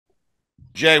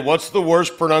Jay, what's the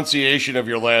worst pronunciation of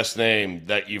your last name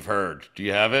that you've heard? Do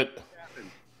you have it?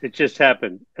 It just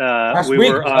happened. Last We week,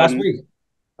 it were was last on week.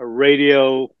 a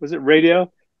radio. Was it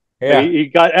radio? And Yeah. he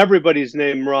got everybody's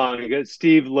name wrong. He got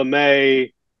Steve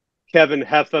Lemme, Kevin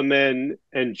Heffernan,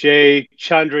 and Jay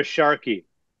Chandrasekhar.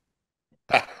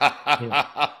 Yeah.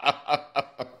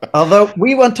 Although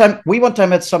we one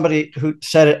time had somebody who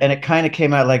said it, and it kind of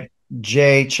came out like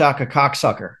Jay Chaka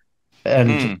cocksucker,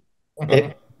 and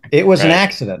it was an Right.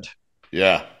 accident.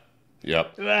 Yeah.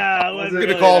 Yep. Ah, I'm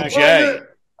gonna call him Jay.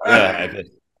 Yeah, I did.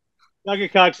 Chaka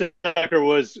Cocksucker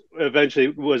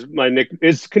was my nick.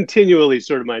 It's continually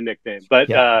sort of my nickname, but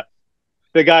Yeah.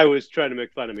 the guy was trying to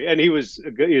make fun of me, and he was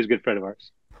a good friend of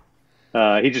ours.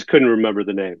 He just couldn't remember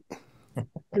the name.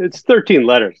 It's 13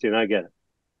 letters, I get it.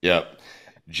 Yep.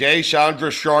 Jay Chandra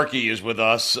Sharkey is with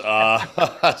us.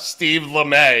 Steve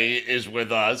LeMay is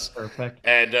with us. Perfect.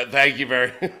 And thank you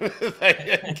very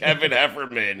Kevin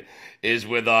Heffernan is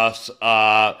with us.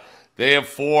 They have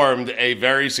formed a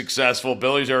very successful.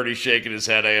 Billy's already shaking his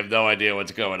head. I have no idea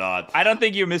what's going on. I don't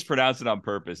think you mispronounced it on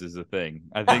purpose is the thing.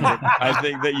 I think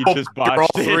that you just You're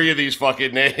botched all it. three of these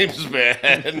fucking names,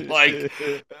 man. Like,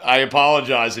 I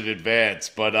apologize in advance,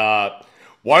 but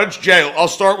why don't you, Jay? I'll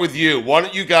start with you. Why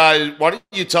don't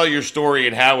you tell your story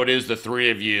and how it is the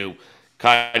three of you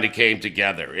kind of came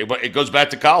together? It goes back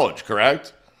to college,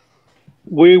 correct?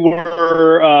 We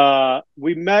met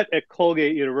at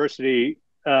Colgate University.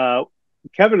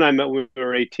 Kevin and I met when we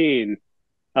were 18,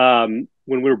 when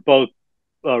we were both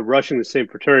rushing the same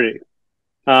fraternity.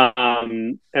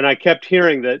 And I kept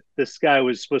hearing that this guy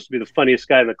was supposed to be the funniest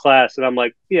guy in the class, and I'm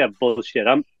like, yeah, bullshit.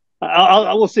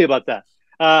 We'll see about that.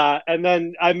 And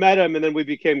then I met him, and then we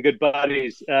became good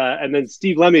buddies. And then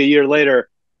Steve Lemme, a year later,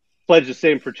 pledged the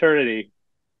same fraternity.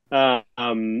 I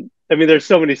mean, there's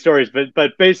so many stories,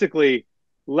 but basically,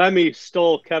 Lemme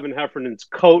stole Kevin Heffernan's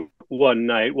coat one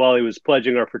night while he was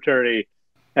pledging our fraternity,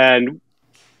 and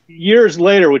years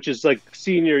later, which is like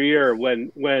senior year,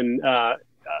 when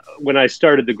I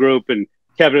started the group, and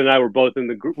Kevin and I were both in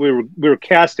the group, we were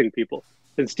casting people,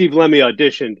 and Steve Lemme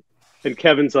auditioned, and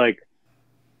Kevin's like,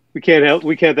 we can't let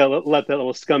that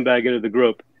little scumbag into the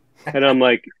group, and I'm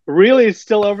like, really? He's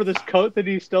still over this coat that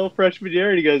he stole freshman year?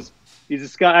 And he goes, he's a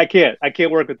sky. I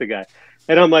can't work with the guy.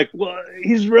 And I'm like, well,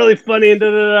 he's really funny, and da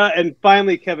da da. And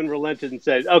finally, Kevin relented and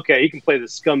said, okay, he can play the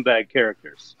scumbag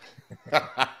characters.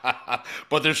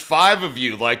 But there's five of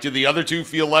you. Like, do the other two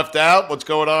feel left out? What's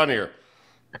going on here?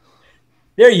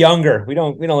 They're younger. We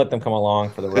don't let them come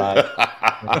along for the ride.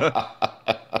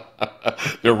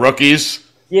 They're rookies.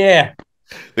 Yeah.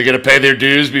 They're gonna pay their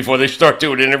dues before they start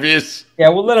doing interviews. Yeah,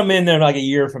 we'll let them in there like a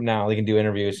year from now. They can do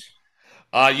interviews.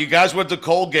 You guys went to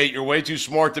Colgate. You're way too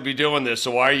smart to be doing this.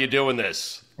 So why are you doing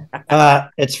this?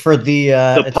 It's for The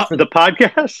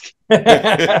podcast?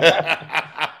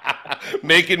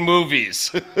 Making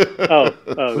movies. We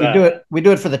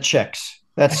do it for the chicks.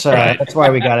 That's Right. that's why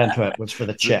we got into it. Was for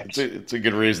the chicks. It's a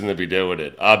good reason to be doing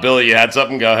it. Billy, you had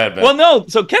something? Go ahead, man. Well, no.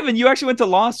 So, Kevin, you actually went to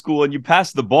law school and you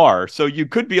passed the bar. So you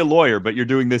could be a lawyer, but you're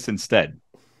doing this instead.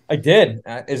 I did.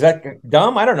 Is that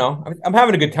dumb? I don't know. I'm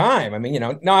having a good time. I mean,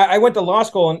 no, I went to law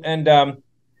school and I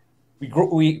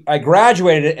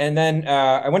graduated, and then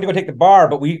I went to go take the bar,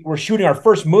 but we were shooting our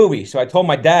first movie. So I told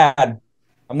my dad,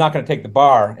 I'm not going to take the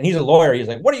bar. And he's a lawyer. He's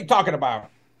like, what are you talking about?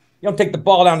 You don't take the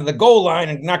ball down to the goal line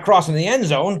and not crossing the end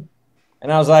zone.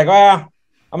 And I was like, well, I'm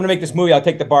going to make this movie. I'll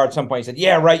take the bar at some point. He said,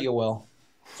 yeah, right, you will.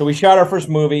 So we shot our first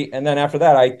movie. And then after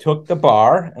that, I took the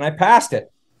bar and I passed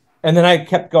it. And then I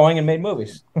kept going and made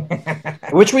movies.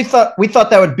 Which we thought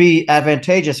that would be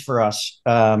advantageous for us.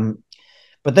 But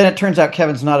then it turns out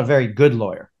Kevin's not a very good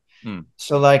lawyer.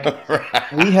 So like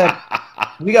we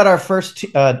got our first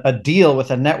a deal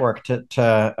with a network to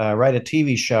write a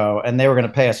TV show, and they were going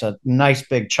to pay us a nice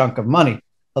big chunk of money,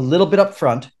 a little bit up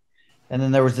front. And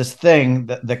then there was this thing,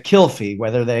 the kill fee,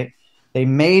 whether they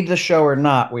made the show or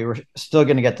not, we were still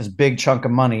going to get this big chunk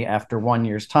of money after 1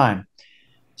 year's time.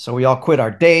 So we all quit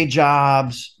our day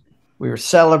jobs. We were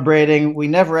celebrating. We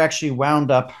never actually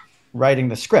wound up writing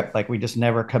the script. Like, we just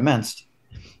never commenced.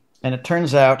 And it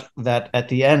turns out that at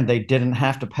the end, they didn't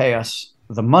have to pay us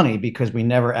the money because we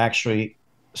never actually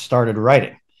started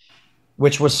writing,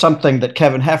 which was something that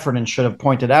Kevin Heffernan should have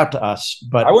pointed out to us.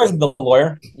 But I wasn't the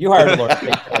lawyer. You hired a lawyer.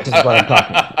 This is what I'm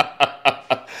talking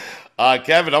about.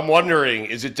 Kevin, I'm wondering,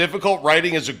 is it difficult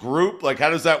writing as a group? Like,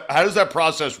 how does that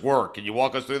process work? Can you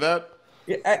walk us through that?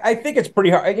 I think it's pretty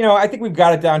hard. I think we've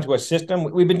got it down to a system.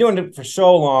 We've been doing it for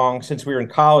so long, since we were in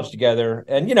college together.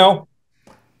 And,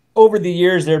 over the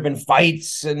years, there have been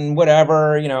fights and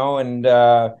whatever,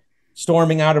 and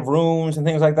storming out of rooms and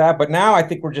things like that. But now I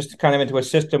think we're just kind of into a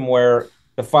system where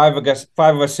The five of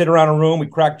us sit around a room. We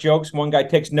crack jokes. One guy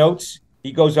takes notes.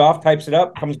 He goes off, types it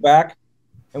up, comes back,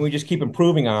 and we just keep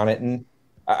improving on it. And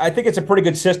I think it's a pretty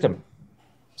good system.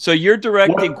 So you're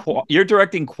directing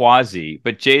Quasi,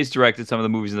 but Jay's directed some of the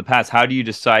movies in the past. How do you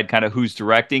decide kind of who's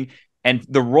directing and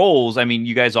the roles? I mean,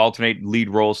 you guys alternate lead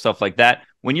roles, stuff like that.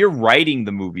 When you're writing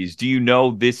the movies, do you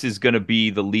know this is going to be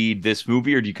the lead this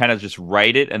movie, or do you kind of just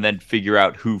write it and then figure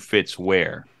out who fits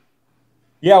where?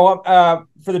 Yeah, well,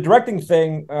 for the directing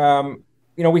thing,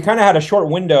 we kind of had a short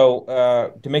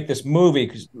window to make this movie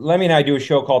because Lemme and I do a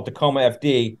show called Tacoma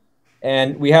FD,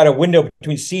 and we had a window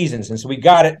between seasons, and so we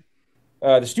got it.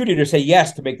 The studio to say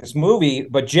yes to make this movie,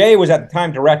 but Jay was at the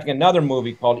time directing another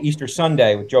movie called Easter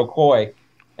Sunday with Joe Coy,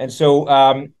 and so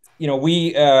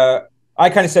I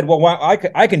kind of said, well,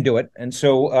 I can do it, and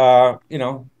so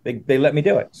they let me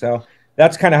do it. So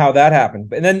that's kind of how that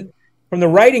happened. And then from the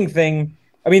writing thing,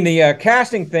 the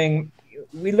casting thing,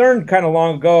 we learned kind of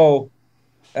long ago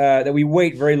that we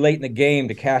wait very late in the game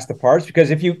to cast the parts, because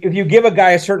if you give a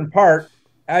guy a certain part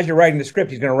as you're writing the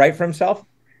script, he's going to write for himself.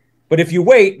 But if you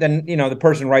wait, then the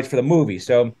person writes for the movie.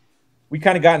 So we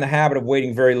kind of got in the habit of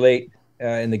waiting very late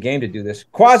in the game to do this.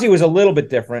 Quasi was a little bit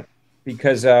different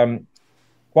because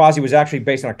Quasi was actually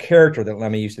based on a character that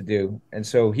Lemme used to do, and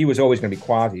so he was always going to be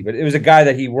Quasi. But it was a guy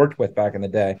that he worked with back in the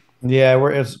day. Yeah,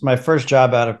 my first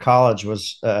job out of college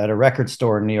was at a record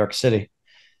store in New York City,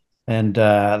 and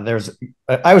I was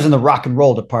in the rock and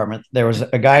roll department. There was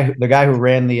the guy who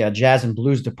ran the jazz and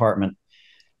blues department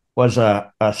was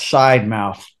a side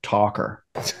mouth talker,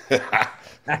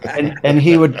 and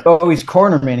he would always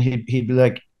corner me, and he'd be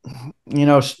like,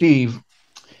 Steve,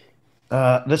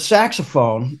 the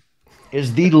saxophone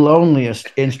is the loneliest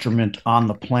instrument on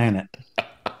the planet.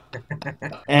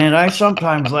 And I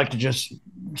sometimes like to just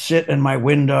sit in my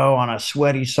window on a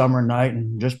sweaty summer night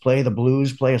and just play the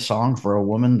blues, play a song for a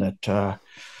woman that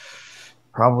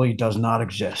probably does not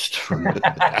exist.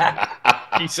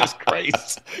 Jesus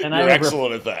Christ. And you're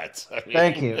excellent at that.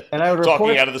 Thank you. And I would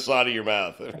talking out of the side of your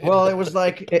mouth. Well, it was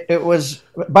like, it was,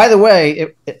 by the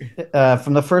way,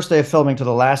 from the first day of filming to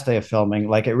the last day of filming,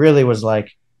 like it really was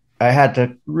like, I had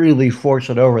to really force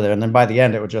it over there. And then by the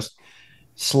end, it would just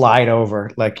slide over.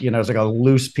 Like, it was like a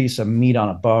loose piece of meat on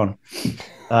a bone.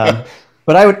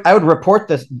 But I would report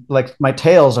this, like my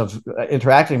tales of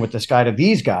interacting with this guy to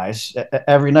these guys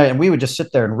every night. And we would just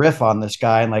sit there and riff on this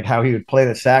guy and like how he would play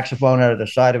the saxophone out of the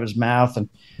side of his mouth. And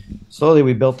slowly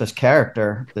we built this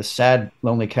character, this sad,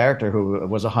 lonely character who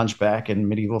was a hunchback in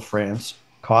medieval France,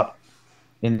 caught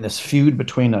in this feud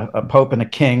between a pope and a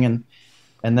king.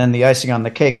 And then the icing on the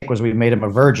cake was we made him a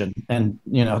virgin. And,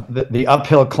 the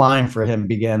uphill climb for him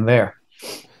began there.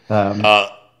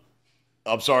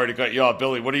 I'm sorry to cut you off,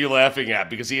 Billy. What are you laughing at?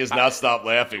 Because he has not stopped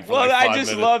laughing for like 5 minutes. I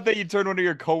just love that you turned one of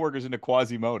your coworkers into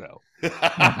Quasimodo.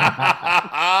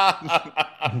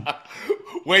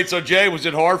 Wait, so Jay, was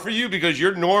it hard for you? Because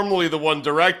you're normally the one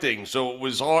directing. So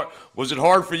was it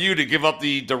hard for you to give up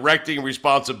the directing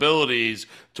responsibilities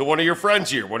to one of your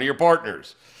friends here, one of your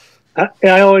partners?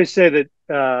 I always say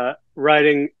that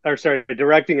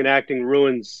directing and acting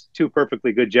ruins two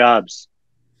perfectly good jobs.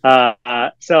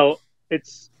 So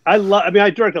I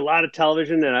direct a lot of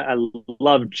television, and I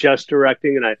love just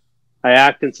directing, and I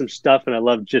act in some stuff, and I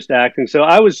love just acting. So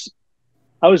I was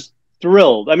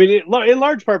thrilled. In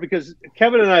large part because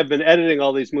Kevin and I have been editing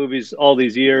all these movies all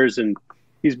these years, and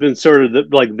he's been sort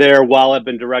of there while I've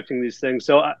been directing these things.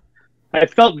 So I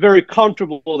felt very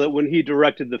comfortable that when he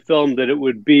directed the film that it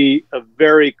would be a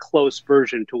very close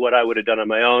version to what I would have done on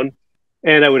my own,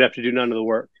 and I would have to do none of the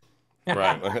work.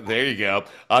 Right. There you go.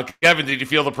 Kevin, did you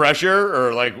feel the pressure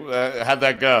or how'd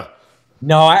that go?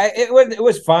 No, it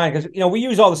was fine because, we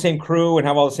use all the same crew and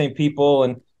have all the same people.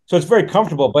 And so it's very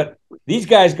comfortable, but these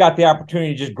guys got the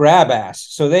opportunity to just grab ass.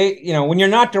 So they, when you're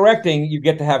not directing, you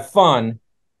get to have fun.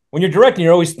 When you're directing,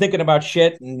 you're always thinking about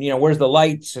shit and, where's the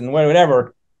lights and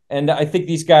whatever. And I think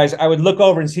these guys, I would look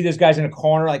over and see those guys in a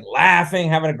corner, laughing,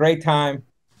 having a great time.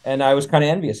 And I was kind of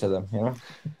envious of them,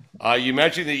 You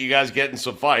mentioned that you guys get in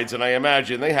some fights, and I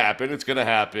imagine they happen. It's going to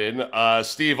happen.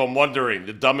 Steve, I'm wondering,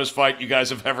 the dumbest fight you guys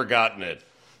have ever gotten in?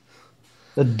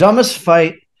 The dumbest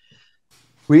fight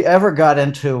we ever got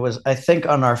into was, I think,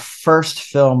 on our first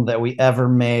film that we ever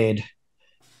made.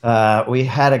 We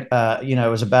had it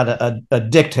was about a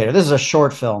dictator. This is a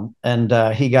short film, and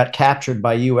he got captured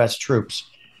by U.S. troops.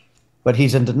 But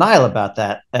he's in denial about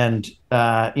that. And,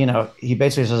 he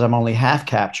basically says, I'm only half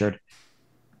captured.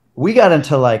 We got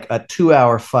into a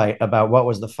 2-hour fight about what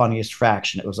was the funniest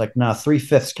fraction. It was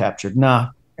 3/5 captured. No.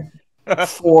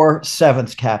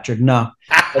 4/7 captured. No.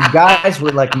 And guys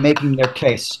were making their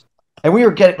case. And we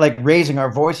were raising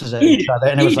our voices at each other.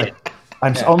 And it was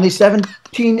I'm only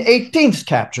 17/18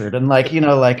 captured. And like,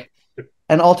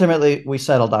 and ultimately we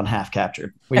settled on half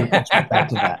captured. We went back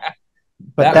to that.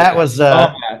 But that was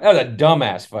a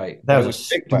dumbass fight. That was a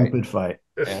stupid fight.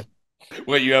 Yeah.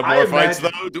 Wait, you have more fights though?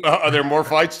 Are there more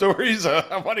fight stories?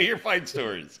 I want to hear fight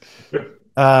stories.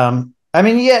 I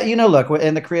mean, yeah, look,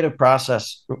 in the creative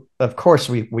process, of course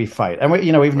we fight. And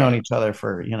we've known each other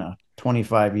for,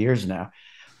 25 years now.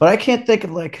 But I can't think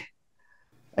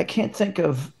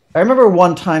of I remember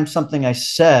one time something I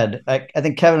said. I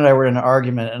think Kevin and I were in an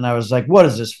argument and I was like, what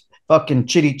is this? Fucking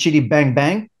chitty chitty bang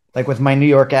bang? Like with my New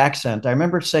York accent. I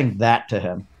remember saying that to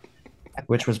him,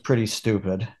 which was pretty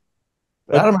stupid.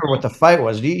 But I don't remember what the fight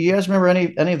was. Do you guys remember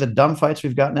any of the dumb fights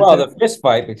we've gotten into? Well, the fist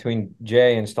fight between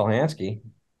Jay and Stolhansky.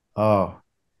 Oh,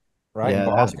 right. Yeah,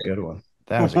 that was a good one.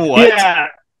 That was yeah.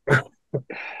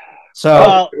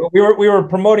 So we were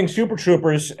promoting Super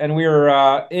Troopers, and we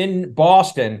were in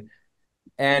Boston,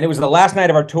 and it was the last night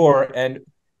of our tour, and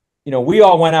we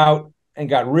all went out and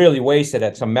got really wasted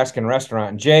at some Mexican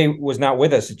restaurant. And Jay was not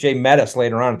with us. Jay met us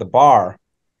later on at the bar.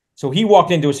 So he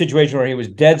walked into a situation where he was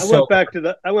dead sober.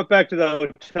 I went back to the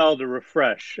hotel to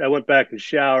refresh. I went back and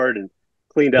showered and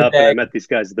cleaned up, and I met these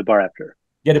guys at the bar after.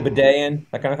 Get a bidet in,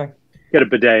 that kind of thing? Get a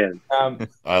bidet in.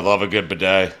 I love a good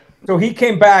bidet. So he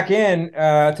came back in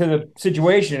to the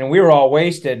situation, and we were all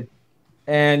wasted.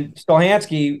 And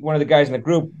Stolhansky, one of the guys in the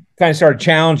group, kind of started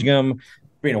challenging him,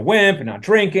 being a wimp and not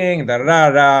drinking, and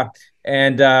da-da-da-da.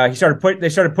 And they started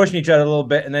pushing each other a little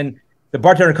bit, and then the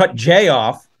bartender cut Jay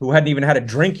off, who hadn't even had a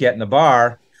drink yet in the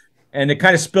bar, and it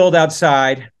kind of spilled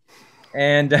outside.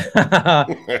 And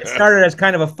it started as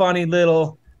kind of a funny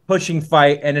little pushing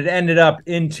fight, and it ended up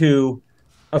into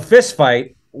a fist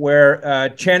fight where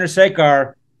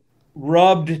Chandrasekhar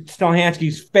rubbed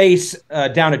Stolhansky's face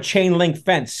down a chain link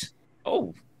fence.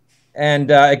 Oh.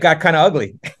 And it got kind of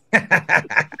ugly.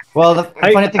 Well, the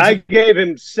funny thing I gave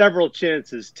him several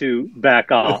chances to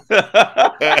back off.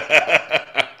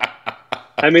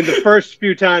 I mean, the first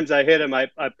few times I hit him, I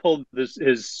pulled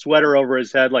his sweater over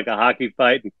his head like a hockey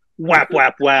fight, and whap,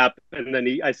 whap, whap. And then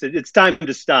I said, it's time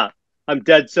to stop. I'm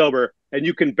dead sober, and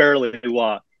you can barely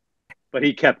walk. But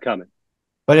he kept coming.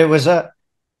 But so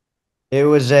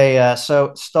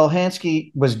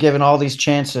Stolhansky was given all these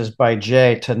chances by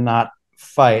Jay to not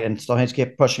fight, and Stolhansky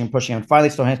kept pushing and pushing, and finally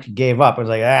Stolhansky gave up. It was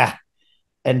like,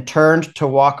 and turned to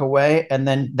walk away, and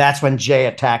then that's when Jay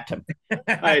attacked him.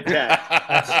 I attacked.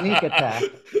 A sneak attack.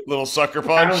 Little sucker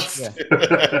punch. Yeah.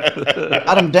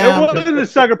 Got him down. It wasn't a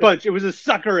sucker punch. It was a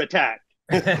sucker attack.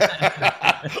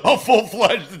 A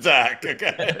full-fledged attack.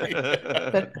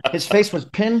 Okay. His face was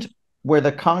pinned where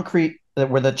the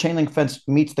chain link fence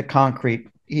meets the concrete.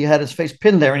 He had his face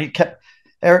pinned there, and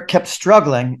Eric kept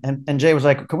struggling, and Jay was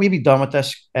like, can we be done with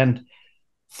this? And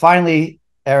finally,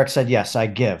 Eric said, yes, I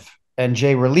give. And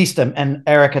Jay released him, and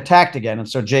Eric attacked again. And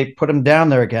so Jay put him down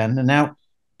there again. And now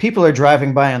people are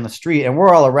driving by on the street, and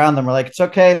we're all around them. We're like, it's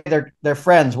okay. They're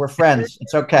friends. We're friends.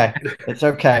 It's okay. It's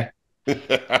okay. And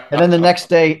then the next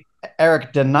day,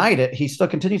 Eric denied it. He still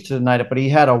continues to deny it, but he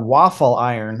had a waffle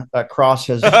iron across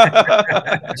his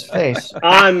face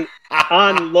on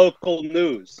local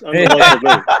news. On the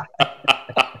local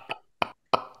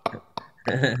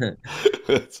news.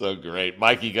 That's so great,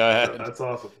 Mikey. Go ahead. That's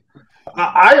awesome.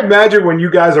 I imagine when you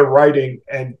guys are writing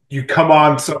and you come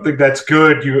on something that's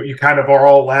good, you kind of are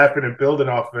all laughing and building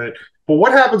off of it. But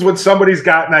what happens when somebody's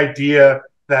got an idea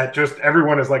that just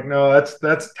everyone is like, no,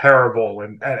 that's terrible?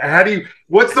 And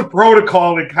what's the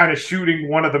protocol in kind of shooting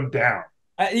one of them down?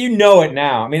 You know it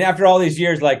now. I mean, after all these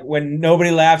years, like when nobody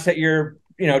laughs at your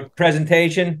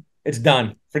presentation, it's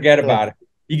done. Forget about it.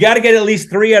 You got to get at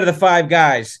least 3 out of the 5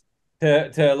 guys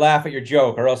to laugh at your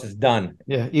joke, or else it's done.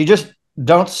 Yeah, you just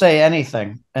don't say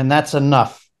anything, and that's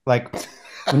enough. Like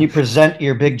when you present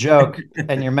your big joke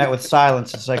and you're met with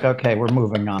silence, it's like, okay, we're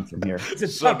moving on from here.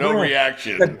 So no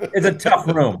reaction. It's a tough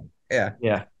room. Yeah.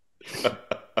 Yeah.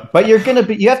 But you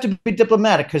have to be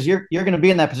diplomatic, because you're going to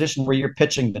be in that position where you're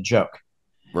pitching the joke.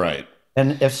 Right.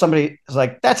 And if somebody is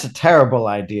like, that's a terrible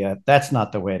idea, that's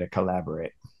not the way to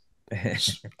collaborate.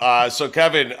 So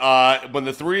Kevin, when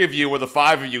the 3 of you or the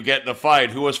 5 of you get in a fight,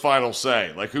 who has final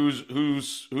say? Like who's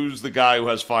the guy who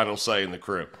has final say in the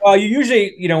crew? Well, you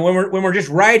usually, when we're just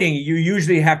writing, you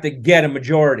usually have to get a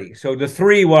majority. So the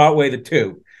 3 will outweigh the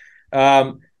 2.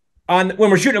 When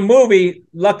we're shooting a movie,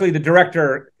 luckily the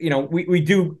director, we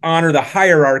do honor the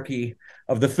hierarchy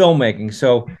of the filmmaking.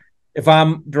 So if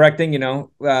I'm directing,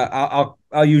 I'll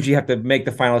usually have to make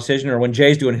the final decision, or when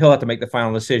Jay's doing, he'll have to make the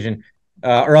final decision.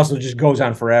 Or else it just goes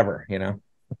on forever,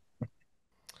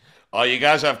 You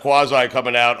guys have Quasi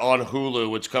coming out on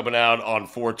Hulu. It's coming out on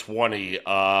 4/20.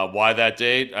 Why that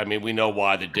date? I mean, we know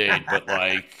why the date, but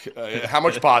like, how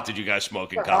much pot did you guys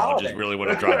smoke in college? Is really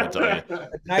what I'm trying to tell you. A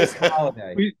nice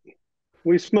holiday.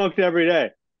 We smoked every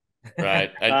day,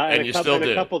 right? And you still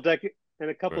do. A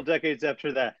couple decades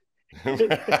after that.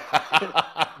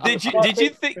 Did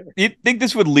you think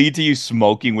this would lead to you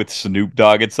smoking with Snoop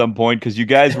Dogg at some point? Because you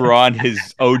guys were on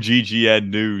his OGGN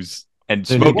news and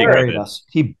smoking. He buried us.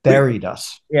 He buried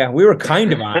us. Yeah, we were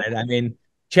kind of on it. I mean,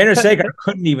 Chandrasekhar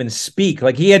couldn't even speak.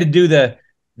 Like he had to do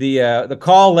the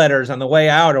call letters on the way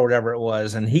out or whatever it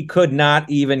was, and he could not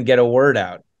even get a word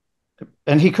out.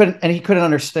 And he couldn't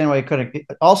understand why he couldn't.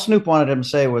 All Snoop wanted him to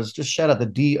say was just shout out the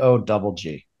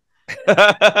D-O-double-G.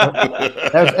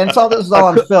 And so this is all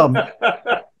on film.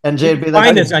 And Jay'd be like,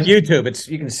 find this on YouTube.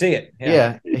 You can see it.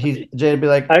 Yeah. Jay'd be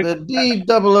like, the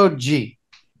D-double-O-G.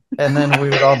 And then we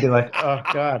would all be like, oh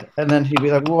God. And then he'd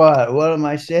be like, what am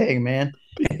I saying, man?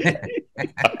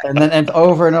 and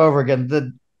over and over again,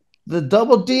 the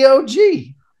double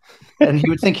D-O-G. And he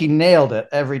would think he nailed it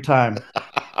every time.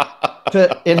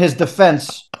 In his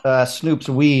defense, Snoop's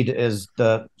weed is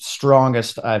the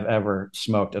strongest I've ever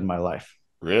smoked in my life.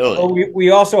 Really? Oh, we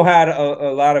also had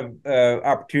a lot of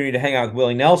opportunity to hang out with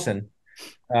Willie Nelson.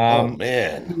 Oh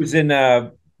man, he was in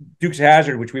Dukes of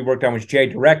Hazzard, which we worked on, which Jay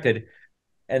directed,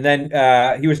 and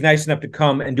then he was nice enough to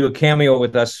come and do a cameo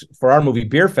with us for our movie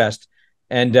Beer Fest,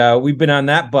 and we've been on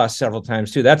that bus several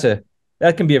times too.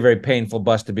 That can be a very painful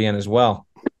bus to be in as well.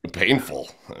 Painful.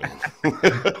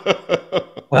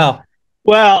 well,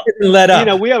 let up. You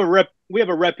know, we have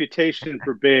a reputation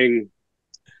for being,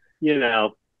 you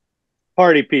know,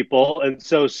 party people, and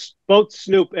so both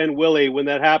Snoop and Willie, when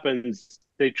that happens,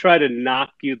 they try to knock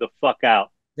you the fuck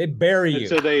out. They bury you.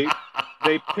 So they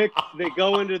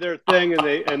go into their thing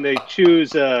and they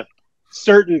choose a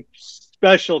certain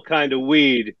special kind of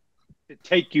weed to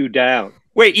take you down.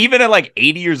 Wait, even at like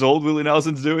 80 years old, Willie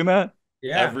Nelson's doing that?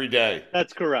 Yeah, every day.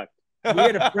 That's correct. We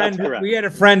had a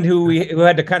friend who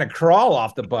had to kind of crawl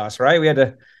off the bus, right? We had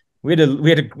to lead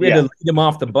him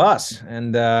off the bus,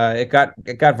 and it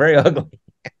got very ugly.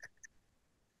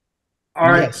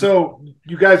 All right, so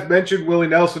you guys mentioned Willie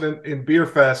Nelson in Beer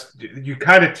Fest. You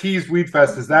kind of teased Weed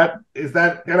Fest. Is that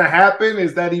going to happen?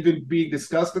 Is that even being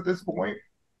discussed at this point?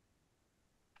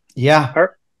 Yeah,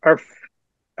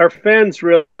 our fans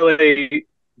really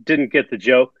didn't get the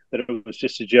joke that it was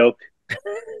just a joke,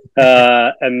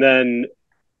 and then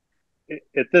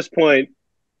at this point,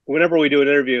 whenever we do an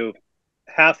interview,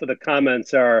 half of the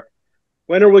comments are,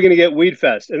 when are we going to get Weed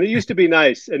Fest? And it used to be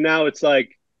nice, and now it's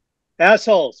like,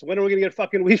 assholes, when are we going to get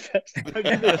fucking Weed Fest? I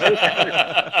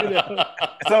mean,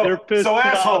 so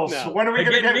assholes, when are we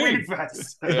going to get Weed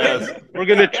Fest? Yes. We're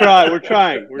going to try. We're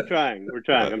trying.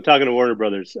 I'm talking to Warner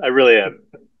Brothers. I really am.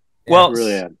 Well, I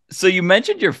really am. So you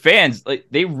mentioned your fans, like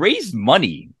they raised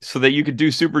money so that you could do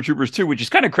Super Troopers 2, which is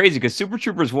kind of crazy because Super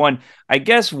Troopers 1, I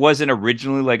guess, wasn't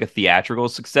originally like a theatrical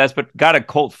success, but got a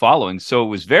cult following. So it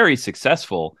was very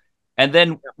successul. And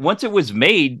then once it was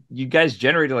made, you guys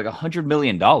generated like $100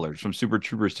 million from Super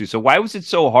Troopers 2. So why was it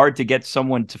so hard to get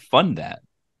someone to fund that?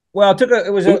 Well,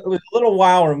 it was a little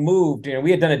while removed. You know,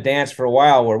 we had done a dance for a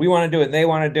while where we want to do it and they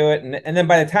want to do it. And then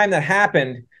by the time that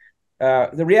happened,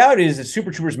 the reality is that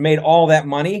Super Troopers made all that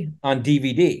money on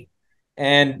DVD.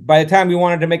 And by the time we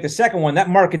wanted to make the second one, that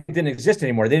market didn't exist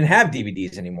anymore. They didn't have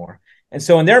DVDs anymore. And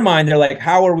so in their mind, they're like,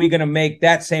 how are we going to make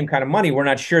that same kind of money? We're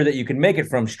not sure that you can make it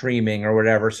from streaming or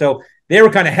whatever. So they were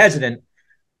kind of hesitant.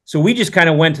 So we just kind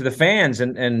of went to the fans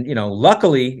and you know,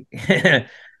 luckily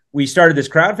we started this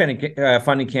crowdfunding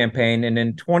funding campaign. And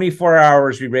in 24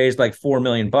 hours, we raised like $4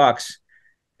 million.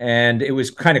 And it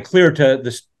was kind of clear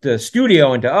to the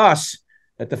studio and to us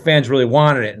that the fans really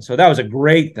wanted it. And so that was a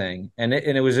great thing. And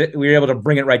we were able to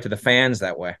bring it right to the fans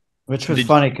that way. Which was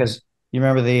funny because you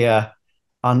remember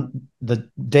on the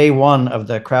day one of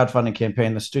the crowdfunding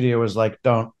campaign, the studio was like,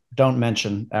 don't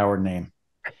mention our name.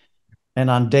 And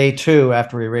on day two,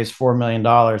 after we raised $4 million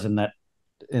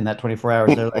in that 24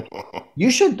 hours, they're like,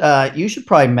 you should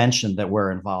probably mention that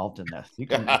we're involved in this. You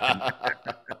can.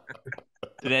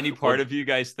 Did any part of you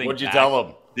guys think? What'd you tell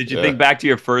them? Did you think back to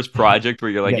your first project where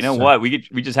you're like, Yes, you know sir. what, we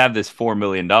just have this $4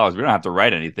 million. We don't have to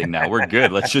write anything now. We're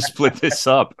good. Let's just split this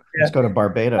up. Let's go to I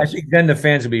Barbados. think then the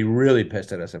fans would be really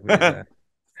pissed at us if we did that.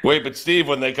 Wait, but Steve,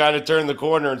 when they kind of turned the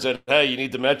corner and said, "Hey, you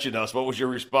need to mention us," what was your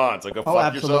response? Like, Oh,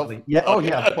 fuck absolutely. yourself? Yeah. Oh,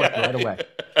 yeah. Of course, right away.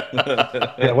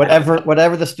 Yeah,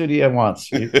 whatever the studio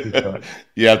wants. You do it.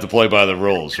 You have to play by the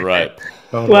rules, right?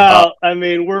 Totally. Well, I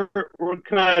mean, we're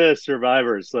kind of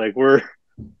survivors. Like we're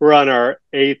on our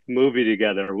 8th movie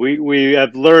together. We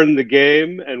have learned the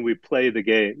game and we play the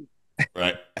game.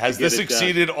 Right. Has this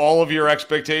exceeded all of your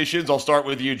expectations? I'll start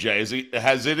with you, Jay.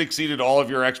 Has it exceeded all of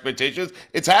your expectations?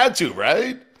 It's had to,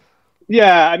 right?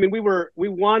 Yeah, I mean, we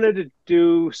wanted to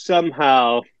do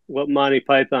somehow what Monty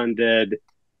Python did,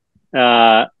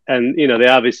 and they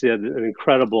obviously had an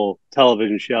incredible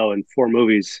television show and 4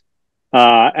 movies,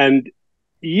 and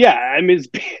yeah, I mean,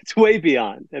 it's way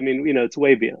beyond. I mean, it's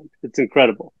way beyond. It's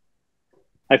incredible.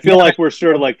 I feel like we're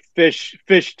sort of like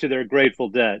fish to their Grateful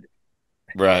Dead.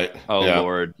 Right. Oh, yeah.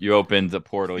 Lord. You opened the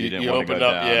portal. You didn't want to go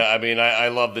down. Yeah, I mean, I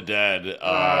love the Dead.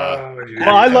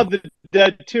 Well, I love the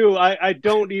Dead, too. I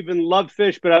don't even love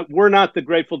Fish, but we're not the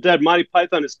Grateful Dead. Monty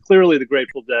Python is clearly the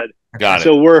Grateful Dead. Got it.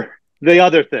 So we're the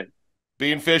other thing.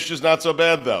 Being Fish is not so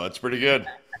bad, though. It's pretty good.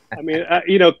 I mean,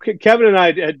 Kevin and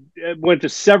I went to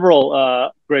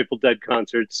several Grateful Dead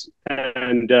concerts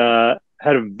and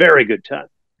had a very good time.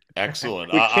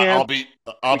 Excellent. I'll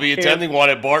be attending one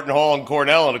at Barton Hall in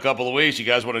Cornell in a couple of weeks. You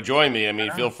guys want to join me? I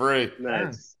mean, feel free.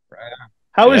 Nice.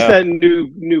 How is that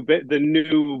the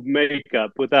new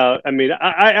makeup? Without, I mean,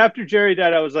 I after Jerry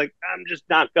died, I was like, I'm just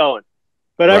not going.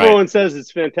 But everyone says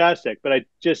it's fantastic, but I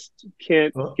just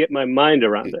can't get my mind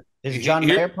around it. Is John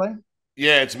Mayer playing?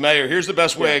 Yeah, it's Mayer. Here's the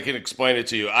best way I can explain it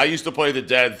to you. I used to play the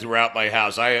Dead throughout my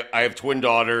house. I have twin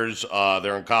daughters.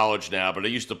 They're in college now, but I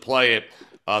used to play it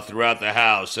throughout the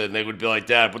house, and they would be like,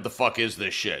 Dad, what the fuck is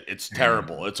this shit? It's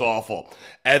terrible. It's awful.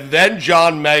 And then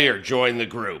John Mayer joined the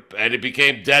group, and it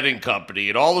became Dead and Company,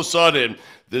 and all of a sudden,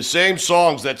 the same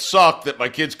songs that sucked that my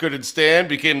kids couldn't stand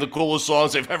became the coolest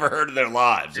songs they've ever heard in their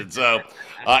lives. And so,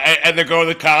 and they're going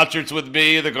to concerts with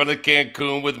me, they're going to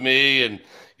Cancun with me, and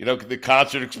the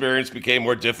concert experience became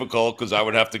more difficult because I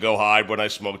would have to go hide when I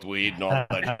smoked weed and all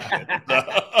that shit.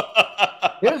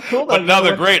 Yeah, it's cool. But no,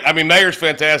 they're great. I mean, Mayer's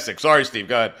fantastic. Sorry, Steve.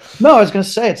 Go ahead. No, I was going to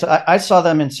say I saw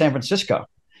them in San Francisco.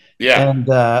 Yeah, and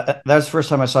that was the first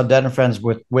time I saw Dead and Friends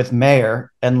with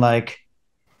Mayer, and like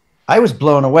I was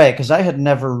blown away because I had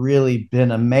never really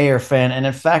been a Mayer fan, and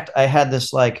in fact, I had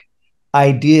this like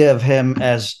idea of him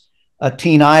as a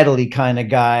Teen Idol-y kind of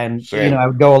guy, and I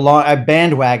would go along, I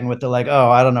bandwagon with the like, oh,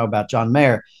 I don't know about John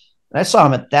Mayer. And I saw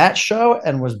him at that show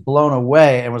and was blown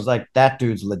away and was like, that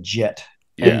dude's legit.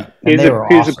 Yeah, and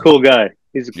he's a cool guy.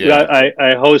 He's a guy.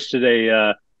 I hosted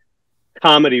a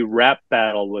comedy rap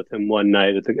battle with him one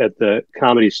night at the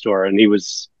Comedy Store, and it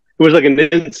was like an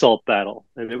insult battle,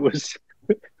 and it was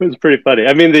pretty funny.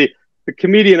 I mean, the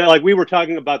comedian, like we were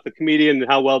talking about the comedian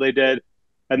and how well they did.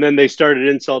 And then they started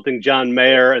insulting John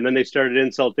Mayer, and then they started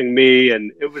insulting me,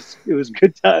 and it was a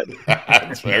good time.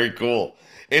 That's very cool.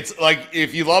 It's like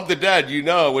if you love the Dead,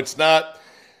 it's not.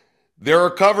 There are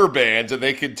cover bands, and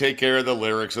they can take care of the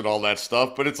lyrics and all that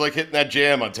stuff, but it's like hitting that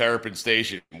jam on Terrapin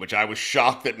Station, which I was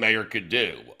shocked that Mayer could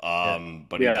do.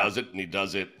 But he does it, and he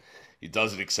does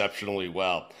it exceptionally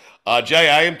well. Jay,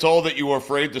 I am told that you are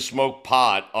afraid to smoke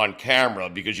pot on camera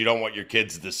because you don't want your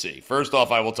kids to see. First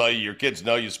off, I will tell you, your kids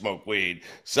know you smoke weed.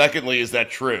 Secondly, is that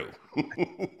true?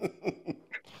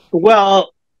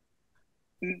 Well,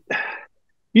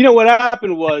 what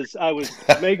happened was I was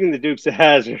making the Dukes of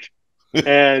Hazzard,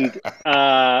 and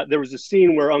there was a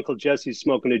scene where Uncle Jesse's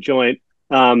smoking a joint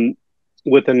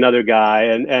with another guy,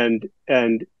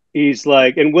 and he's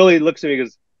like, and Willie looks at me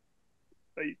and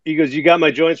he goes, you got my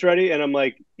joints ready? And I'm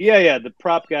like, yeah. The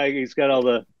prop guy, he's got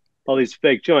all these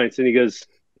fake joints. And he goes,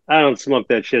 I don't smoke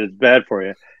that shit. It's bad for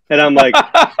you. And I'm like,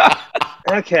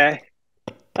 okay.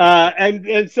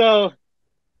 And so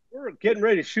we're getting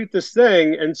ready to shoot this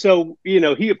thing. And so,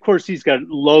 he's got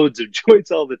loads of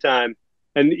joints all the time,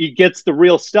 and he gets the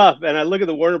real stuff. And I look at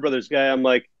the Warner Brothers guy. I'm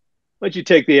like, why don't you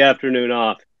take the afternoon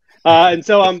off? And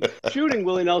so I'm shooting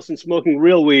Willie Nelson smoking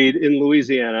real weed in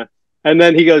Louisiana. And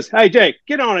then he goes, hey, Jake,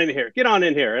 get on in here.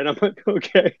 And I'm like,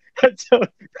 okay. And so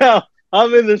now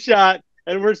I'm in the shot,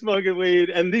 and we're smoking weed,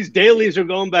 and these dailies are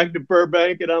going back to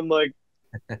Burbank, and I'm like,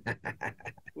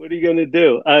 what are you going to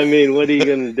do? I mean, what are you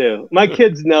going to do? My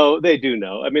kids know. They do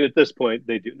know. I mean, at this point,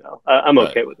 they do know. I'm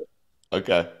okay with it.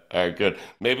 Okay. All right, good.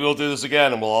 Maybe we'll do this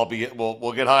again, and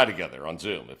we'll get high together on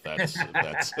Zoom if that's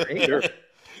Sure.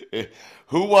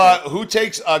 Who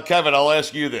takes Kevin, I'll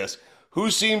ask you this. Who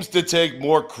seems to take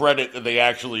more credit than they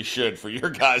actually should for your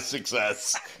guys'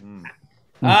 success?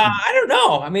 I don't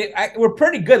know. I mean, we're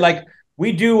pretty good. Like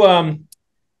we do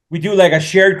like a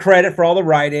shared credit for all the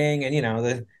writing,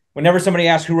 and whenever somebody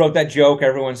asks who wrote that joke,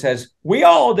 everyone says we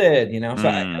all did.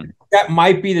 So that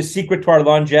might be the secret to our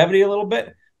longevity a little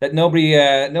bit. That nobody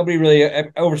really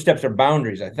oversteps their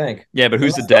boundaries. I think. Yeah, but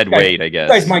who's the dead weight? I guess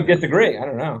you guys might disagree. I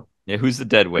don't know. Yeah, who's the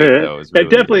dead weight though?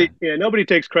 Definitely. Yeah, nobody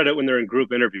takes credit when they're in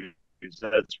group interviews.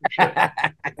 That's for sure.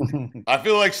 I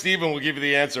feel like Steven will give you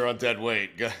the answer on dead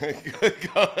weight. Go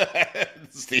ahead,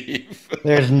 Steve.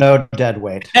 There's no dead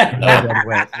weight. No dead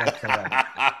weight whatsoever.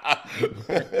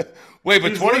 Wait,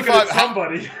 but He's 25.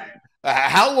 somebody.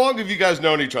 How long have you guys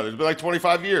known each other? It's been like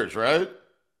 25 years, right?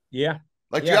 Yeah.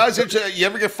 Like, Yeah. you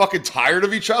ever get fucking tired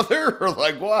of each other, or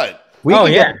like what?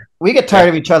 We get tired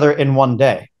of each other in one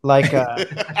day. Like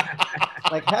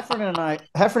Heffernan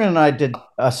and I did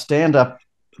a stand-up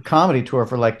comedy tour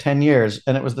for like 10 years,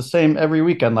 and it was the same every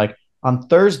weekend. Like on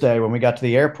Thursday when we got to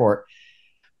the airport,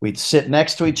 we'd sit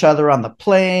next to each other on the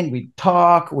plane, we'd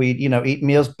talk, we'd eat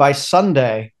meals. By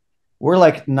Sunday, we're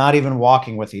like not even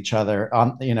walking with each other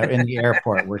on in the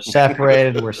airport. We're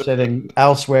separated, we're sitting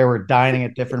elsewhere, we're dining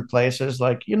at different places.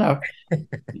 Like,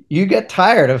 you get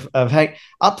tired of hey,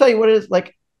 I'll tell you what it is.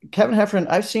 Like Kevin Heffernan,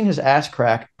 I've seen his ass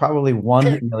crack probably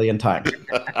 1 million times.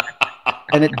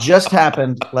 And it just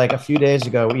happened like a few days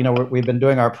ago. We've been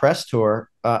doing our press tour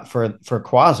for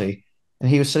Quasi, and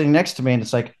he was sitting next to me, and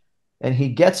it's like, and he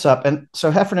gets up, and so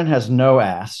Heffernan has no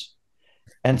ass,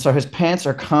 and so his pants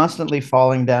are constantly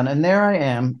falling down, and there I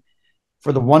am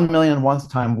for the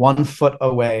 1,000,000th time, 1 foot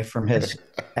away from his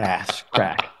ass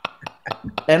crack,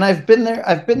 and I've been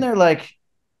there like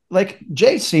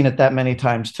Jay's seen it that many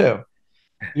times too,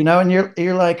 and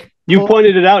you're like, you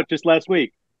pointed it out just last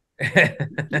week. You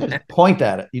just point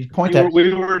at it.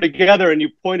 We were together, and you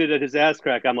pointed at his ass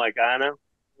crack. I'm like, I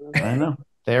know.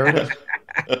 There it is.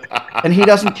 And he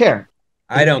doesn't care.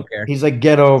 I don't care. He's like,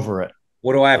 get over it.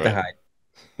 What do I have to hide?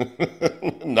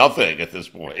 Nothing at this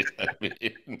point. I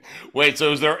mean, wait,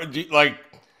 so is there like?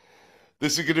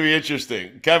 This is going to be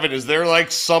interesting, Kevin. Is there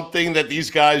like something that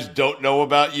these guys don't know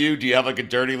about you? Do you have like a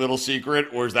dirty little secret,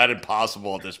 or is that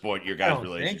impossible at this point? Your guys'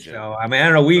 relationship. Think so. I mean,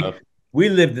 I don't know. We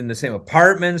lived in the same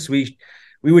apartments. We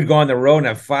would go on the road and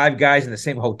have 5 guys in the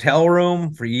same hotel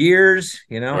room for years.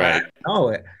 Right.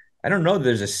 I don't know.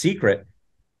 There's a secret.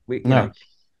 We know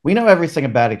everything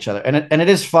about each other, and it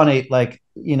is funny. Like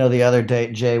the other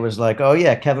day, Jay was like, "Oh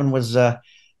yeah, Kevin was."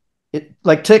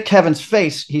 Like to Kevin's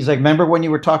face, he's like, "Remember when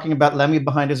you were talking about Lemme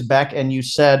behind his back, and you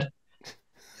said,"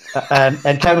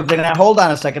 and Kevin was like, "Now hold on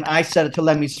a second. I said it to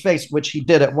Lemmy's face," which he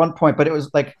did at one point, but it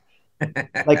was like.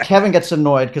 Like Kevin gets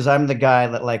annoyed because I'm the guy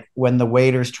that like when the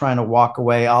waiter's trying to walk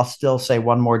away, I'll still say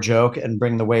one more joke and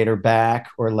bring the waiter back,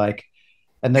 or like,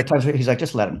 and there are times where he's like,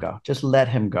 just let him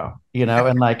go,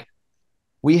 and like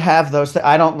we have those.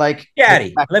 I don't like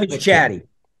chatty. Let me chatty.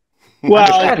 Well,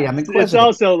 it's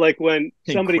also like when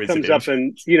somebody comes up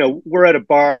and we're at a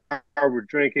bar, we're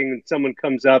drinking, and someone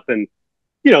comes up and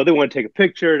they want to take a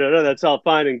picture. That's all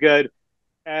fine and good.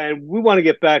 And we want to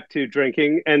get back to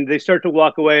drinking, and they start to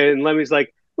walk away, and Lemmy's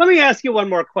like, let me ask you one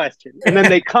more question. And then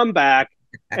they come back,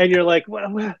 and you're like,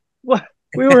 what?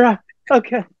 We were,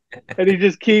 okay. And he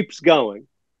just keeps going.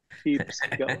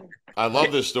 I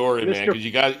love this story, man, because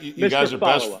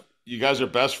you guys are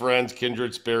best friends,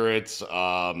 kindred spirits,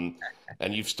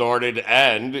 and you've started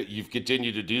and you've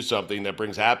continued to do something that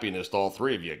brings happiness to all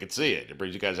 3 of you. I can see it. It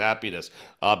brings you guys happiness.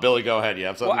 Billy, go ahead. You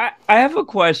have something? Well, I have a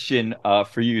question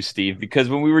for you, Steve, because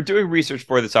when we were doing research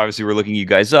for this, obviously we're looking you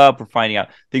guys up. We're finding out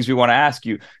things we want to ask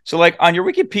you. So like on your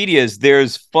Wikipedias,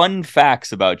 there's fun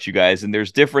facts about you guys, and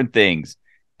there's different things.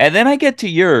 And then I get to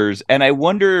yours, and I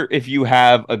wonder if you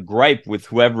have a gripe with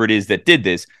whoever it is that did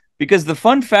this, because the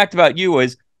fun fact about you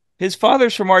is his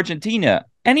father's from Argentina,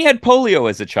 and he had polio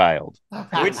as a child,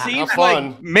 which seems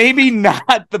like maybe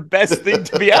not the best thing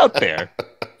to be out there.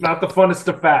 Not the funnest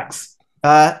of facts.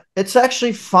 It's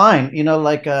actually fine.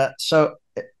 So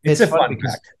it's a fun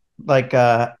fact. Like,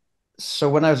 so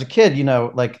when I was a kid,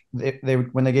 like they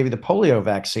when they gave you the polio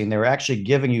vaccine, they were actually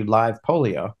giving you live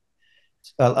polio,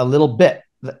 a little bit,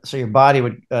 so your body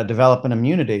would develop an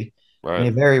immunity. Right. And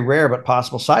a very rare but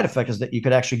possible side effect is that you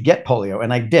could actually get polio.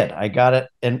 And I did. I got it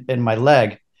in my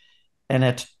leg, and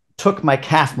it took my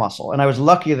calf muscle. And I was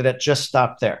lucky that it just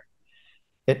stopped there.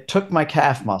 It took my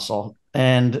calf muscle.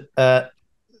 And the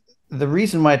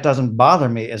reason why it doesn't bother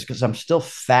me is because I'm still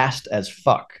fast as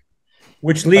fuck.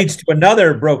 Which leads to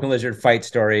another Broken Lizard fight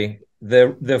story,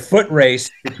 the foot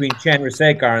race between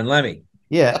Chandrasekhar and Lemme.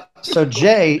 Yeah. So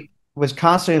Jay was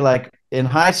constantly like, in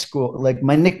high school, like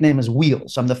my nickname is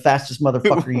Wheels. I'm the fastest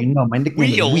motherfucker you know. My nickname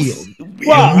is Wheels.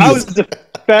 Well, I was the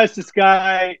fastest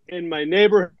guy in my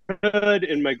neighborhood,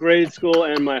 in my grade school,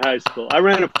 and my high school. I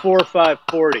ran a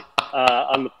 4.5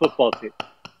 on the football team.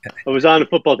 I was on the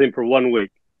football team for 1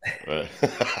 week. Right.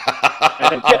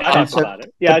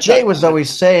 Jay was always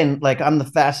saying, like, I'm the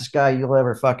fastest guy you'll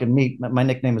ever fucking meet. My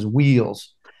nickname is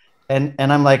Wheels. And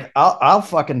I'm like, I'll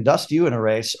fucking dust you in a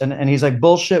race. And he's like,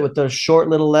 bullshit with those short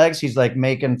little legs. He's like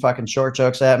making fucking short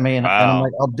jokes at me. And I'm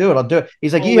like, I'll do it.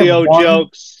 He's like, polio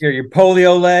jokes. Your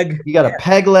polio leg. You got a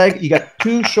peg leg. You got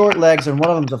 2 short legs, and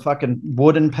one of them's a fucking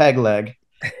wooden peg leg.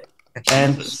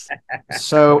 And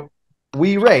so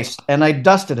we raced, and I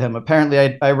dusted him.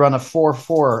 Apparently, I run a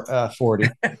 4.4 40.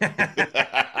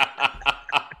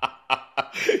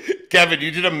 Kevin,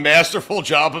 you did a masterful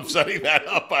job of setting that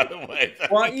up, by the way.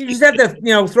 Well, you just have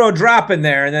to, throw a drop in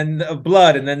there and then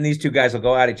blood, and then these two guys will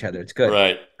go at each other. It's good.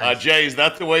 Right. Jay, is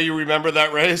that the way you remember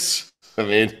that race? I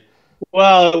mean,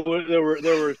 well, there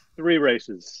were 3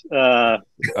 races. And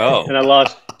I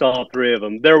lost all 3 of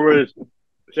them. There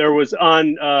was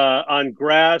on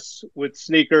grass with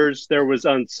sneakers. There was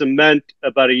on cement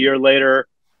about a year later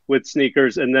with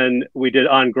sneakers, and then we did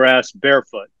on grass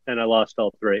barefoot, and I lost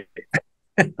all 3.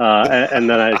 And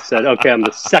then I said, okay, I'm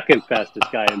the second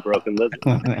fastest guy in Broken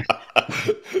Lizard.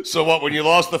 So what, when you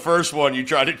lost the first one, you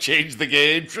tried to change the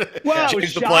game? Well,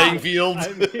 change the playing field?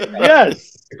 I mean,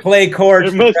 yes. Clay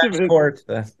courts, courts.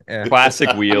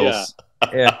 Classic wheels.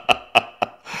 Yeah.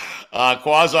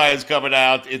 Quasi is coming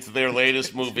out. It's their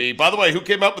latest movie. By the way, who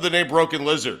came up with the name Broken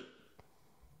Lizard?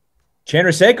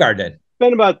 Chandrasekhar did.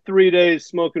 Spent about 3 days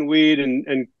smoking weed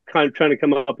and kind of trying to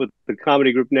come up with the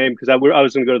comedy group name, because I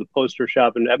was going to go to the poster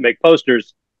shop and make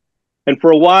posters. And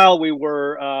for a while, we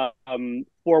were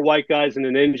 4 white guys and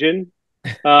an Indian.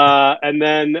 And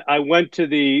then I went to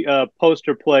the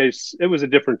poster place. It was a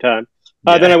different time.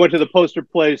 Then I went to the poster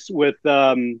place with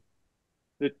the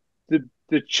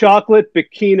chocolate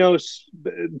bikini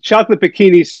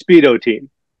Speedo team.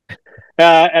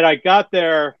 And I got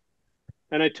there.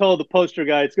 And I told the poster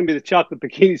guy, it's going to be the chocolate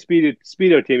bikini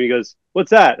Speedo team. He goes, what's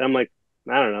that? And I'm like,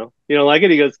 I don't know. You don't like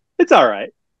it? He goes, it's all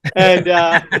right. And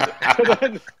so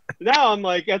then, now I'm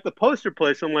like at the poster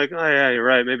place. I'm like, oh, yeah, you're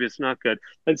right. Maybe it's not good.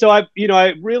 And so I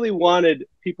really wanted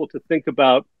people to think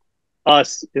about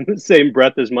us in the same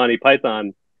breath as Monty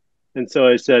Python. And so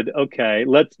I said, okay,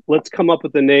 let's come up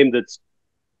with a name that's,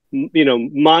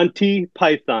 Monty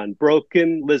Python,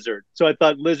 Broken Lizard. So I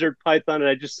thought Lizard Python, and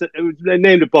I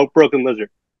named it Broken Lizard.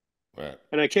 Right.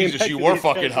 And I came. Jesus, you were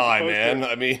fucking high, man.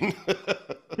 I mean,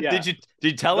 yeah. Did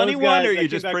you tell anyone, or you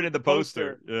just printed the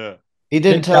poster? Yeah. He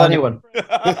didn't tell anyone.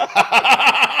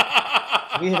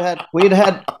 we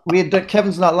had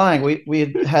Kevin's not lying.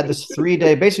 We had this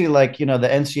 3-day, basically like, the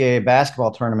NCAA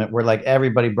basketball tournament where like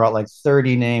everybody brought like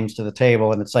 30 names to the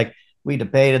table, and it's like, we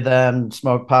debated them,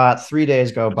 smoked pot. 3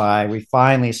 days go by. We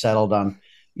finally settled on,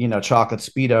 chocolate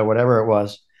Speedo, whatever it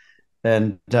was.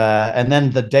 And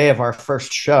then the day of our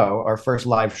first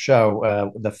live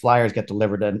show, the flyers get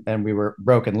delivered, and we were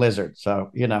Broken Lizard.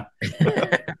 So,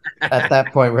 at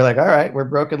that point, we're like, all right, we're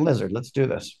Broken Lizard. Let's do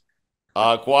this.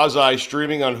 Quasi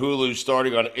streaming on Hulu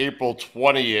starting on April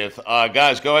 20th.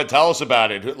 Guys, go ahead. Tell us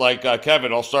about it. Like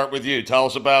Kevin, I'll start with you. Tell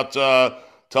us about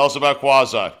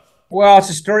Quasi. Well, it's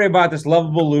a story about this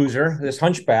lovable loser, this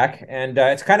hunchback, and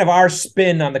it's kind of our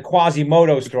spin on the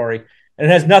Quasimodo story, and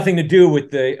it has nothing to do with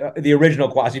the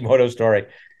original Quasimodo story.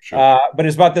 Sure. But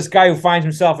it's about this guy who finds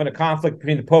himself in a conflict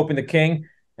between the Pope and the King,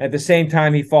 and at the same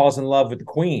time he falls in love with the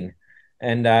Queen,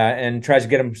 and tries to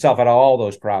get himself out of all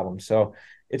those problems. So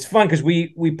it's fun because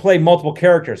we play multiple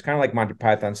characters, kind of like Monty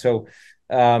Python. So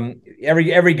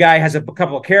every guy has a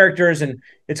couple of characters, and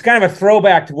it's kind of a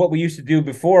throwback to what we used to do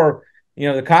before.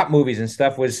 The cop movies and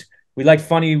stuff we liked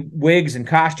funny wigs and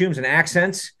costumes and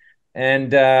accents.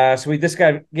 And so this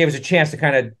guy gave us a chance to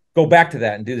kind of go back to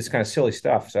that and do this kind of silly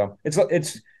stuff. So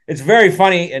it's very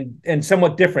funny and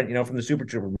somewhat different, from the Super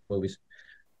Trooper movies.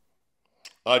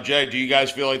 Jay, do you guys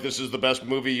feel like this is the best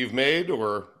movie you've made,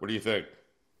 or what do you think?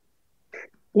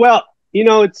 Well,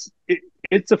 it's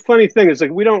a funny thing. It's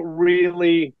like we don't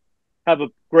really have a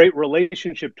great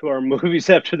relationship to our movies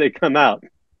after they come out.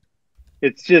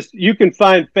 It's just, you can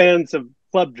find fans of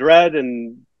Club Dread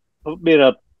and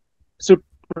Super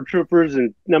Troopers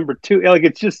and number 2. Like,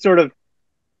 it's just sort of,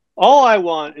 all I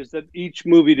want is that each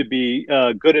movie to be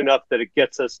good enough that it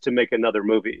gets us to make another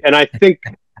movie. And I think,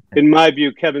 in my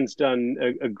view, Kevin's done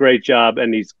a great job,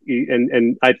 and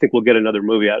and I think we'll get another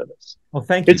movie out of this. Well,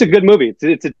 thank you. It's a good movie.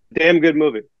 It's a damn good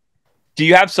movie. Do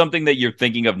you have something that you're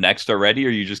thinking of next already, or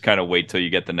you just kind of wait till you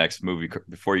get the next movie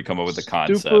before you come up with the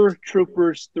concept? Super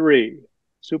Troopers 3.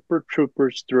 Super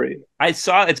Troopers 3. I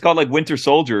saw it's called like Winter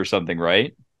Soldier or something,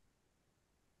 right?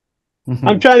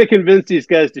 I'm trying to convince these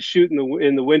guys to shoot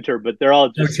in the winter, but they're all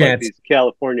No just like chance. these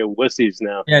California wussies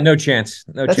now. Yeah, no chance.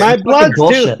 No That's chance. My blood's too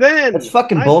bullshit. thin. That's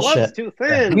fucking My bullshit. blood's too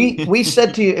thin. We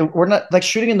said to you, we're not like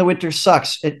shooting in the winter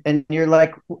sucks, and you're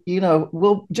like,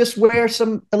 we'll just wear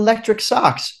some electric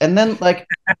socks, and then like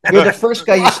you're the first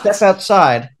guy, you step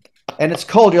outside, and it's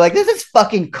cold. You're like, this is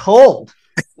fucking cold.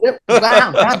 Wow,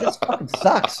 God, this fucking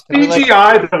sucks.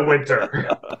 CGI the winter.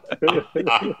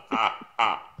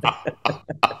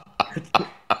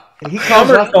 He calls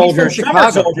Summer up, he's from soldiers. Summer Chicago.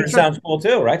 soldiers sounds cool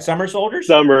too, right? Summer soldiers.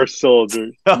 Summer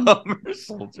soldiers. Summer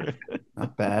soldier.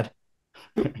 Not bad.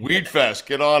 Weed Fest,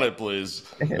 get on it, please.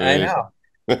 I know.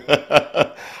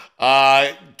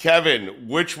 Kevin,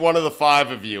 which one of the five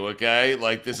of you, okay?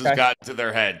 Like, this has Okay. gotten to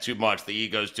their head too much. The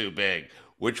ego's too big.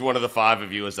 Which one of the five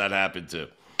of you has that happened to?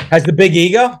 Has the big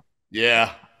ego?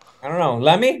 Yeah. I don't know.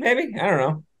 Lemmy, maybe? I don't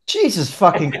know. Jesus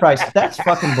fucking Christ, that's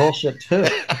fucking bullshit too.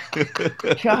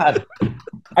 God.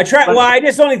 I try. Well, I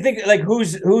just only think like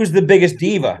who's the biggest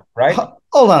diva, right?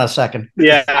 Hold on a second.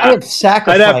 Yeah, I would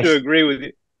sacrifice. I'd have to agree with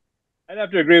you. I'd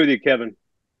have to agree with you, Kevin.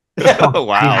 Oh,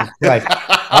 wow. Jesus Christ.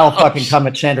 I'll fucking come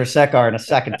at Chandrasekhar in a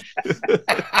second.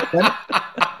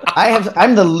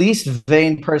 I'm the least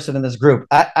vain person in this group.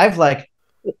 I've like,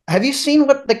 have you seen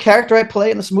what the character I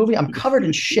play in this movie? I'm covered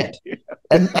in shit,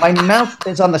 and my mouth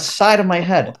is on the side of my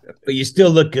head. But you still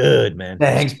look good, man.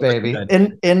 Thanks, baby.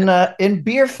 In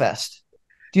Beer Fest,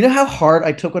 do you know how hard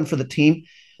I took one for the team?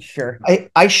 Sure.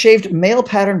 I shaved male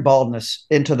pattern baldness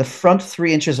into the front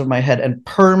 3 inches of my head and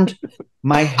permed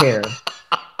my hair.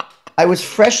 I was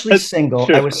freshly single.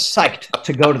 Sure. I was psyched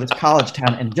to go to this college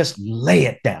town and just lay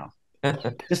it down.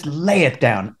 Just lay it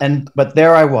down. But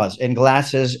there I was in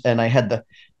glasses, and I had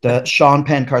the Sean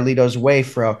Penn Carlitos way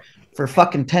for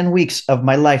fucking 10 weeks of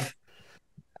my life.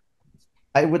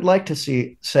 I would like to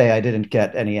say I didn't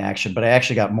get any action, but I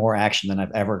actually got more action than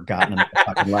I've ever gotten in my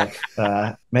fucking life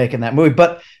making that movie.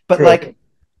 But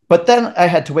then I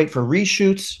had to wait for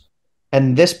reshoots,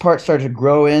 and this part started to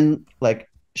grow in like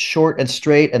short and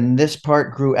straight, and this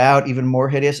part grew out even more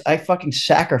hideous. I fucking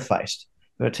sacrificed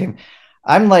the team.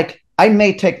 I'm like, I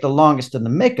may take the longest in the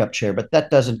makeup chair, but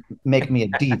that doesn't make me a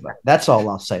diva. That's all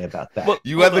I'll say about that. Well,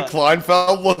 You had the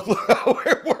Kleinfeld look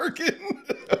we're working.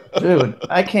 Dude,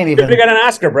 I can't even. Should have got an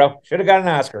Oscar, bro. Should have got an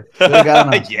Oscar. Should've got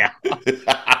an Oscar. Yeah.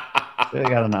 Should've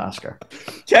got an Oscar.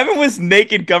 Kevin was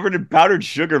naked, covered in powdered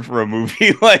sugar for a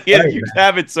movie. Like, yeah, you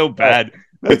have it so bad.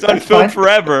 That's on film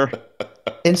forever.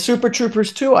 In Super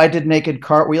Troopers 2, I did naked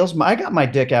cartwheels. I got my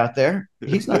dick out there.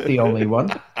 He's not the only one.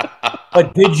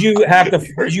 But did you have to?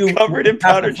 Did you Covered in have to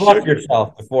powdered fluff sugar.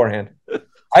 yourself beforehand?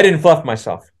 I didn't fluff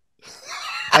myself.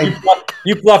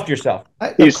 You fluffed yourself.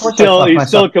 He's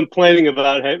still complaining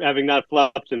about having not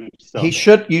fluffed himself.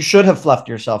 You should have fluffed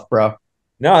yourself, bro.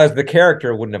 No, the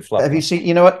character wouldn't have fluffed. Have you seen?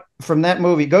 You know what? From that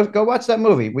movie, go watch that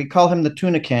movie. We call him the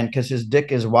tuna can because his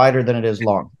dick is wider than it is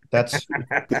long. That's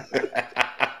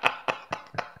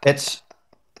it's.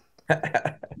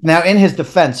 Now, in his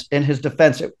defense,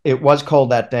 it was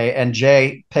cold that day, and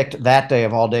Jay picked that day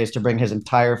of all days to bring his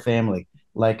entire family,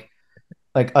 like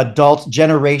adults,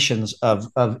 generations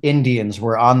of Indians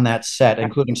were on that set,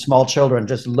 including small children,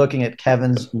 just looking at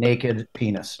Kevin's naked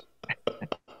penis.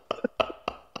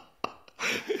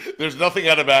 There's nothing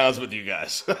out of bounds with you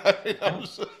guys.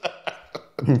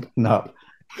 No,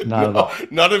 not at all.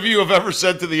 None of you have ever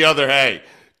said to the other, "Hey,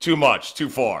 too much, too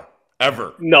far,"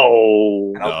 ever.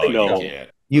 No. You can't.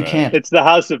 You Right. can't. It's the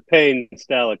House of Pain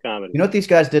style of comedy. You know what these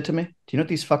guys did to me? Do you know what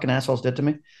these fucking assholes did to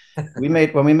me?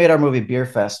 When we made our movie Beer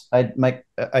Fest, I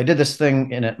did this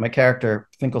thing in it. My character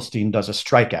Finkelstein does a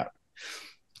strikeout,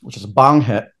 which is a bong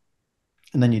hit,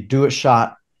 and then you do a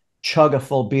shot, chug a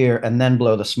full beer, and then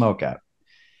blow the smoke out.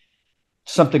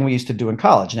 Something we used to do in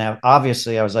college. Now,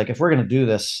 obviously, I was like, if we're going to do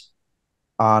this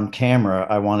on camera,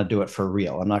 I want to do it for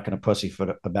real. I'm not going to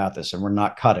pussyfoot about this, and we're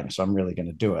not cutting, so I'm really going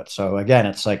to do it. So again,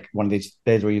 it's like one of these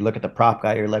days where you look at the prop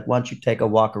guy, you're like, why don't you take a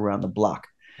walk around the block?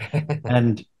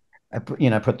 And I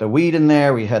put the weed in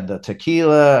there. We had the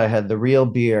tequila. I had the real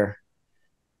beer.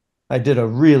 I did a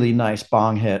really nice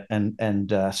bong hit and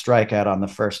strikeout on the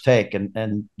first take.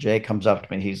 And Jay comes up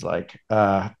to me. He's like,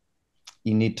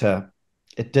 you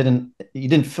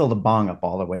didn't fill the bong up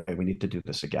all the way. We need to do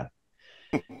this again.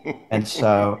 And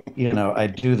so, I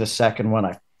do the second one.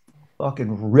 I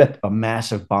fucking rip a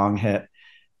massive bong hit.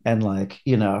 And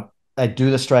I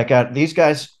do the strikeout. These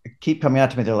guys keep coming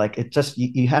out to me. They're like, it just,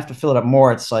 you have to fill it up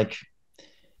more. It's like,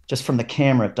 just from the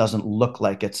camera, it doesn't look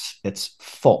like it's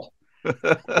full.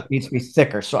 It needs to be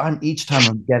thicker. So each time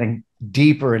I'm getting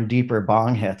deeper and deeper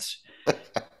bong hits.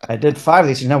 I did 5 of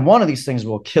these things. Now, one of these things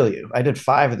will kill you. I did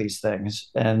 5 of these things.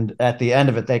 And at the end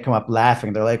of it, they come up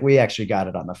laughing. They're like, we actually got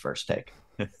it on the first take.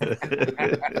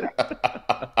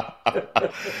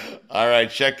 All right,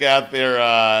 check out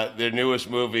their newest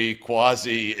movie,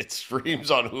 Quasi. It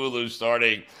streams on Hulu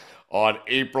starting on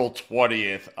April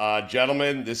 20th.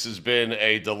 Gentlemen, this has been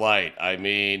a delight. I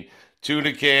mean,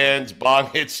 tuna cans, bong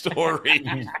hit stories,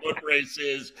 foot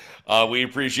races. We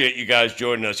appreciate you guys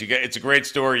joining us. It's a great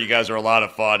story. You guys are a lot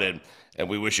of fun, and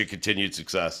we wish you continued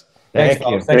success. Thank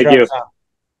you. Thank you.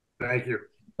 Thank you.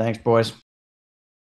 Thanks, boys.